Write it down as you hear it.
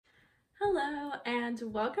Hello and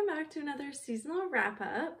welcome back to another seasonal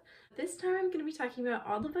wrap-up. This time I'm going to be talking about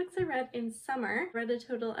all the books I read in summer. I read a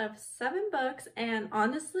total of 7 books and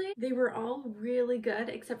honestly they were all really good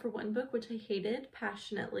except for one book which I hated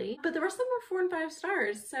passionately, but the rest of them were 4 and 5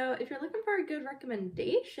 stars. So if you're looking for a good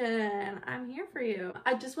recommendation, I'm here for you.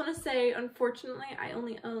 I just want to say unfortunately I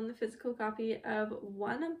only own the physical copy of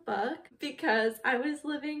one book because I was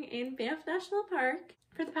living in Banff National Park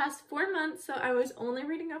for the past 4 months, so I was only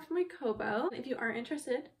reading off my Kobo. If you are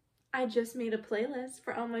interested, I just made a playlist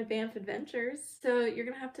for all my Banff adventures, so you're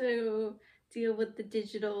gonna have to deal with the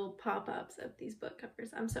digital pop-ups of these book covers.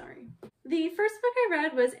 I'm sorry. The first book I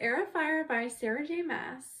read was Heir of Fire by Sarah J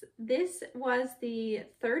Maas. This was the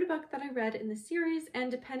 3rd book that I read in the series,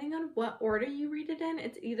 and depending on what order you read it in,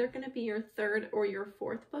 it's either gonna be your 3rd or your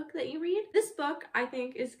 4th book that you read. This book I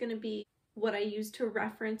think is gonna be what I use to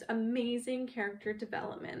reference amazing character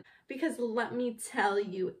development, because let me tell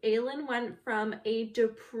you, Aelin went from a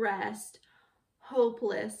depressed,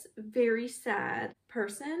 hopeless, very sad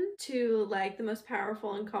person to like the most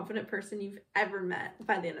powerful and confident person you've ever met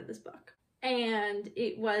by the end of this book. And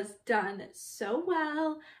it was done so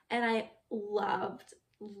well, and I loved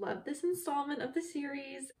this installment of the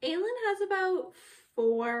series. Aelin has about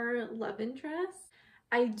 4 love interests.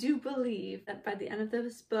 I do believe that by the end of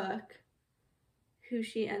this book, who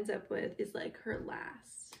she ends up with is like her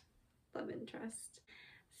last love interest.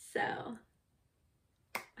 So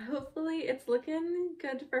hopefully it's looking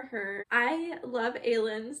good for her. I love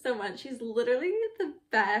Aelin so much. She's literally the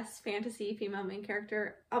best fantasy female main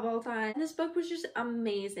character of all time. This book was just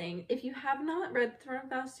amazing. If you have not read the Throne of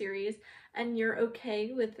Glass series and you're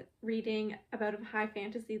okay with reading about a high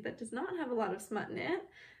fantasy that does not have a lot of smut in it,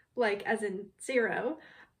 like as in 0,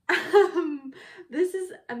 this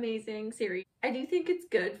is amazing series. I do think it's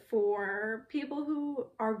good for people who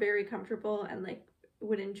are very comfortable and like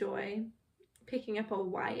would enjoy picking up a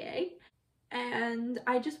YA, and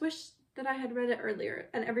I just wish that I had read it earlier,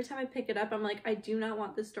 and every time I pick it up I'm like, I do not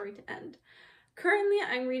want this story to end. Currently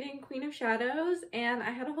I'm reading Queen of Shadows, and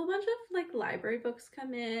I had a whole bunch of like library books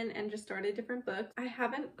come in and just started different books. I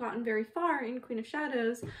haven't gotten very far in Queen of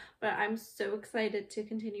Shadows, but I'm so excited to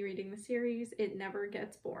continue reading the series. It never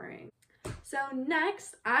gets boring. So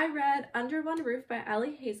next, I read Under One Roof by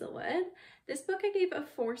Ali Hazelwood. This book I gave a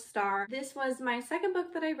 4-star. This was my 2nd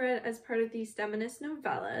book that I read as part of the Steminist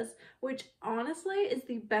novellas, which honestly is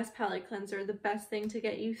the best palate cleanser, the best thing to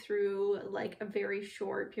get you through like a very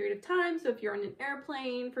short period of time. So if you're on an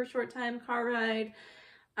airplane for a short time, car ride,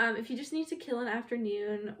 if you just need to kill an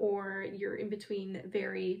afternoon, or you're in between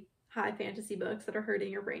very high fantasy books that are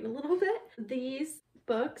hurting your brain a little bit, these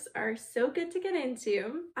books are so good to get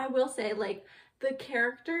into. I will say, like, the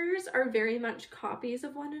characters are very much copies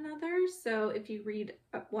of one another, so if you read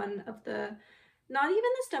one of the, not even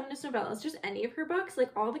the Steminist novellas, just any of her books, like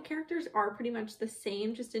all the characters are pretty much the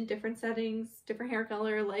same, just in different settings, different hair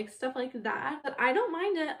color, like stuff like that. But I don't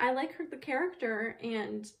mind it. I like the character,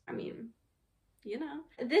 and I mean, you know.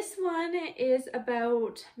 This one is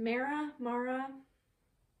about Mara.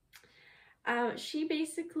 She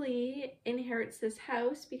basically inherits this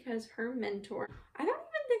house because her mentor, I don't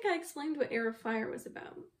even think I explained what Heir of Fire was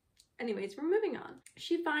about. Anyways, we're moving on.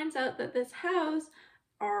 She finds out that this house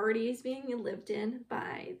already is being lived in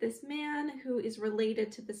by this man who is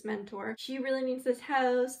related to this mentor. She really needs this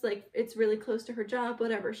house, like it's really close to her job,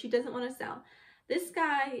 whatever. She doesn't want to sell. This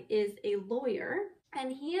guy is a lawyer,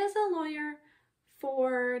 and he is a lawyer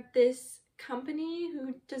for this company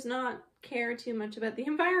who does not care too much about the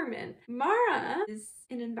environment. Mara is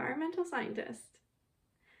an environmental scientist,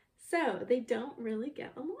 so they don't really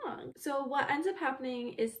get along. So what ends up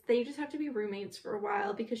happening is they just have to be roommates for a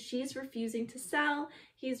while because she's refusing to sell,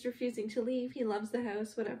 he's refusing to leave, he loves the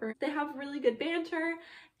house, whatever. They have really good banter,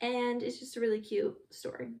 and it's just a really cute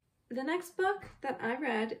story. The next book that I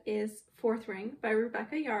read is Fourth Ring by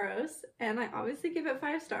Rebecca Yarros, and I obviously give it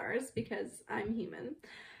 5 stars because I'm human.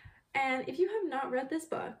 And if you have not read this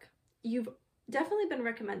book, you've definitely been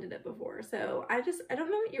recommended it before, so I don't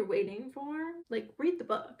know what you're waiting for. Like, read the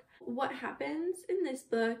book. What happens in this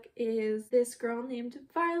book is this girl named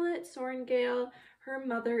Violet Sorrengail, her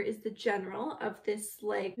mother is the general of this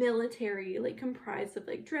like military, like comprised of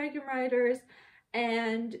like dragon riders,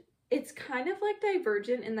 and it's kind of like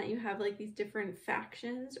Divergent in that you have like these different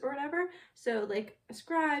factions or whatever. So like a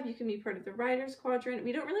scribe, you can be part of the Riders Quadrant.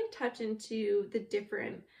 We don't really touch into the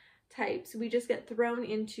different types. We just get thrown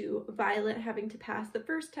into Violet having to pass the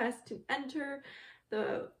first test to enter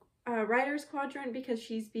the Riders Quadrant because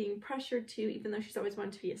she's being pressured to, even though she's always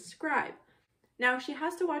wanted to be a scribe. Now she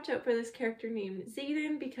has to watch out for this character named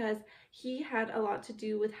Xaden because he had a lot to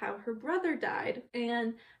do with how her brother died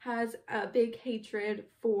and has a big hatred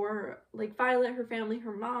for like Violet, her family,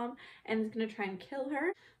 her mom, and is gonna try and kill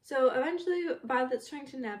her. So eventually Violet's trying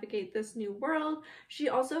to navigate this new world. She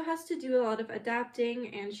also has to do a lot of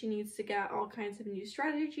adapting, and she needs to get all kinds of new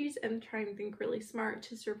strategies and try and think really smart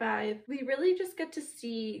to survive. We really just get to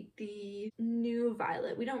see the new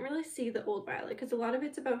Violet. We don't really see the old Violet because a lot of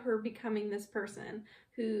it's about her becoming this person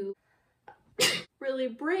who really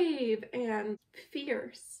brave and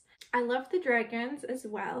fierce. I love the dragons as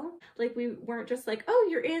well. Like, we weren't just like, oh,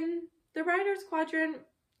 you're in the Rider Squadron,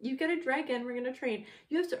 you get a dragon, we're gonna train.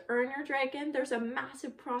 You have to earn your dragon. There's a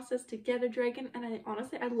massive process to get a dragon, and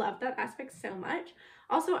I love that aspect so much.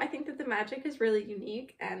 Also, I think that the magic is really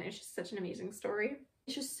unique, and it's just such an amazing story.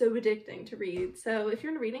 It's just so addicting to read. So if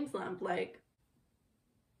you're in a reading slump, like...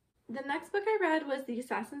 The next book I read was The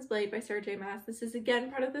Assassin's Blade by Sarah J Maas. This is again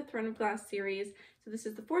part of the Throne of Glass series. So this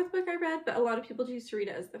is the 4th book I read, but a lot of people choose to read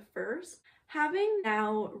it as the 1st. Having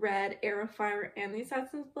now read Heir of Fire and The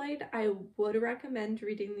Assassin's Blade, I would recommend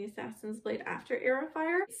reading The Assassin's Blade after Heir of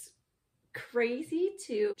Fire. It's crazy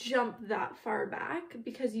to jump that far back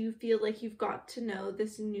because you feel like you've got to know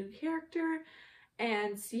this new character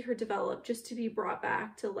and see her develop just to be brought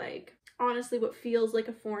back to, like, honestly what feels like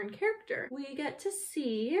a foreign character. We get to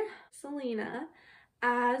see Celaena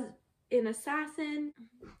as an assassin.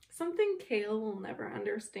 Something Chaol will never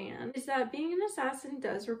understand is that being an assassin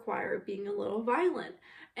does require being a little violent.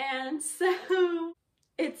 And so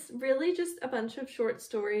it's really just a bunch of short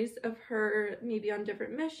stories of her maybe on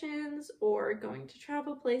different missions or going to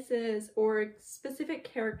travel places or specific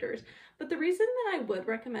characters. But the reason that I would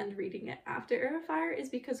recommend reading it after Heir of Fire is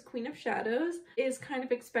because Queen of Shadows is kind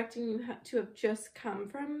of expecting you to have just come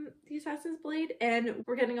from The Assassin's Blade, and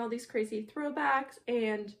we're getting all these crazy throwbacks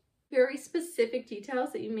and very specific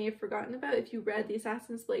details that you may have forgotten about if you read The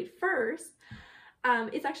Assassin's Blade first.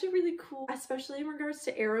 It's actually really cool, especially in regards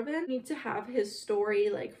to Arobynn. You need to have his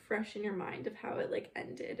story like fresh in your mind of how it like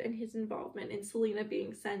ended and his involvement in Celaena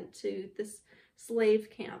being sent to this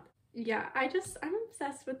slave camp. Yeah, I'm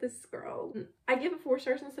obsessed with this girl. I give it 4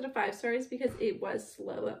 stars instead of 5 stars because it was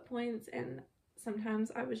slow at points, and sometimes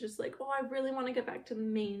I was just like, oh, I really want to get back to the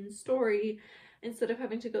main story instead of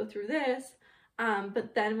having to go through this.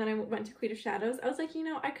 But then when I went to Queen of Shadows, I was like, you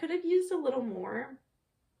know, I could have used a little more.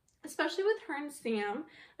 Especially with her and Sam,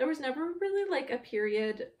 there was never really like a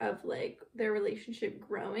period of like their relationship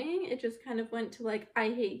growing. It just kind of went to like,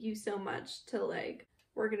 I hate you so much to like,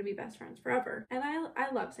 we're gonna be best friends forever. And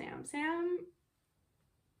I love Sam. Sam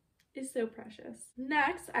is so precious.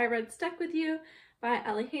 Next, I read Stuck With You by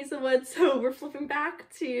Ellie Hazelwood. So we're flipping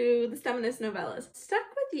back to the feminist novellas. Stuck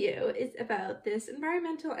With You is about this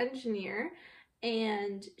environmental engineer,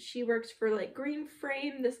 and she works for like Green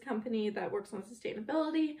Frame, this company that works on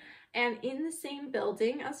sustainability, and in the same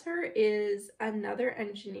building as her is another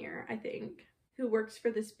engineer, I think, who works for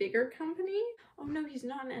this bigger company. Oh no, he's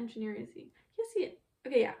not an engineer, is he? Yes, he is.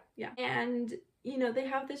 Okay, yeah. And you know, they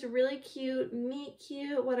have this really cute, meet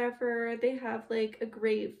cute, whatever. They have like a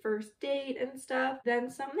great first date and stuff. Then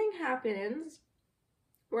something happens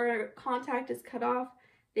where contact is cut off.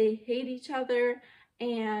 They hate each other.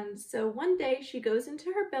 And so one day she goes into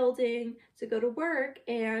her building to go to work,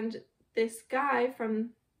 and this guy from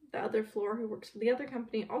the other floor who works for the other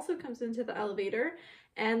company also comes into the elevator,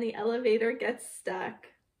 and the elevator gets stuck.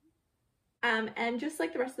 And just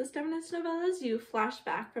like the rest of the feminist novellas, you flash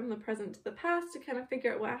back from the present to the past to kind of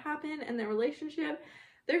figure out what happened and their relationship.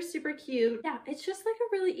 They're super cute. Yeah, it's just like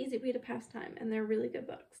a really easy way to pass time, and they're really good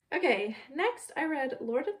books. Okay, next I read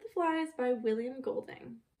Lord of the Flies by William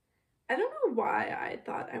Golding. I don't know why I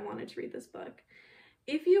thought I wanted to read this book.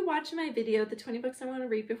 If you watch my video, the 20 books I want to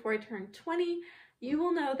read before I turn 20, you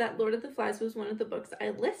will know that Lord of the Flies was one of the books I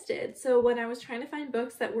listed. So when I was trying to find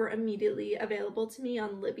books that were immediately available to me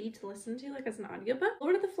on Libby to listen to, like as an audiobook,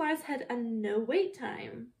 Lord of the Flies had a no wait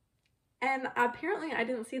time. And apparently I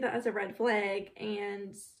didn't see that as a red flag,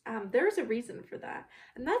 and there's a reason for that.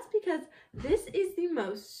 And that's because this is the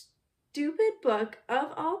most stupid book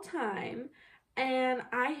of all time, and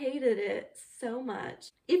I hated it so much.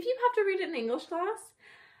 If you have to read it in English class,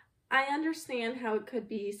 I understand how it could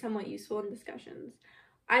be somewhat useful in discussions.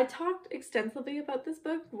 I talked extensively about this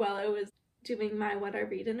book while I was doing my What I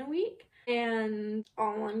Read in a Week, and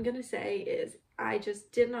all I'm gonna say is I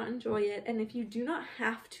just did not enjoy it. And if you do not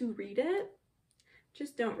have to read it,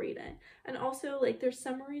 just don't read it. And also, like, there's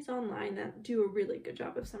summaries online that do a really good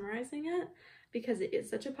job of summarizing it because it is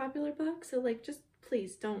such a popular book. So like, just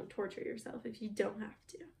please don't torture yourself if you don't have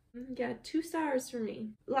to. Yeah, 2 stars for me.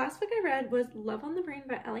 The last book I read was Love on the Brain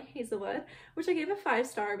by Ellie Hazelwood, which I gave a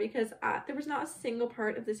 5-star because there was not a single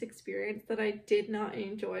part of this experience that I did not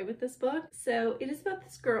enjoy with this book. So it is about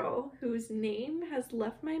this girl whose name has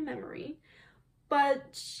left my memory, but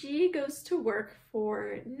she goes to work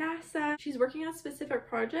for NASA. She's working on a specific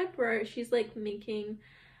project where she's like making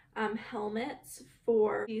helmets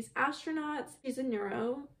for these astronauts. She's a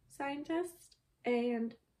neuroscientist,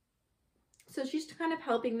 and so she's kind of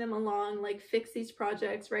helping them along, like fix these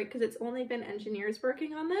projects, right? Because it's only been engineers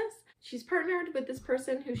working on this. She's partnered with this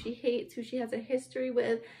person who she hates, who she has a history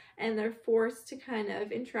with, and they're forced to kind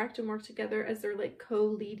of interact and work together as they're like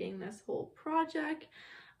co-leading this whole project.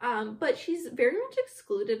 But she's very much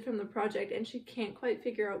excluded from the project and she can't quite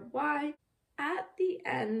figure out why. At the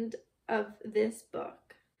end of this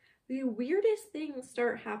book, the weirdest things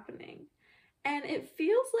start happening. And it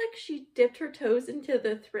feels like she dipped her toes into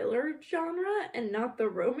the thriller genre and not the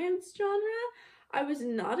romance genre. I was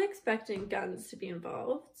not expecting guns to be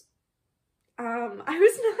involved. I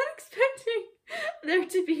was not expecting there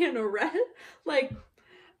to be an arrest. Like,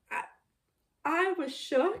 I was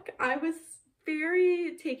shook. I was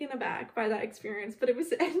very taken aback by that experience, but it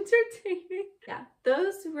was entertaining. Yeah,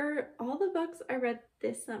 those were all the books I read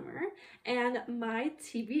this summer, and my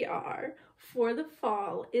TBR for the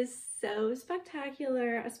fall is so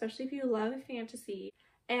spectacular, especially if you love fantasy.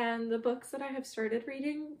 And the books that I have started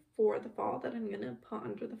reading for the fall that I'm gonna put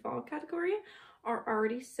under the fall category are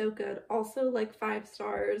already so good. Also like 5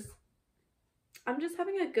 stars. I'm just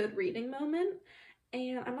having a good reading moment,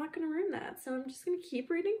 and I'm not going to ruin that. So I'm just going to keep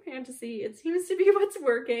reading fantasy. It seems to be what's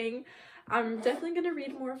working. I'm definitely going to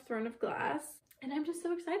read more of Throne of Glass, and I'm just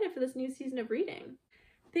so excited for this new season of reading.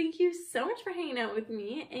 Thank you so much for hanging out with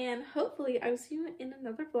me, and hopefully I will see you in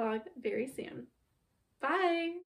another vlog very soon. Bye!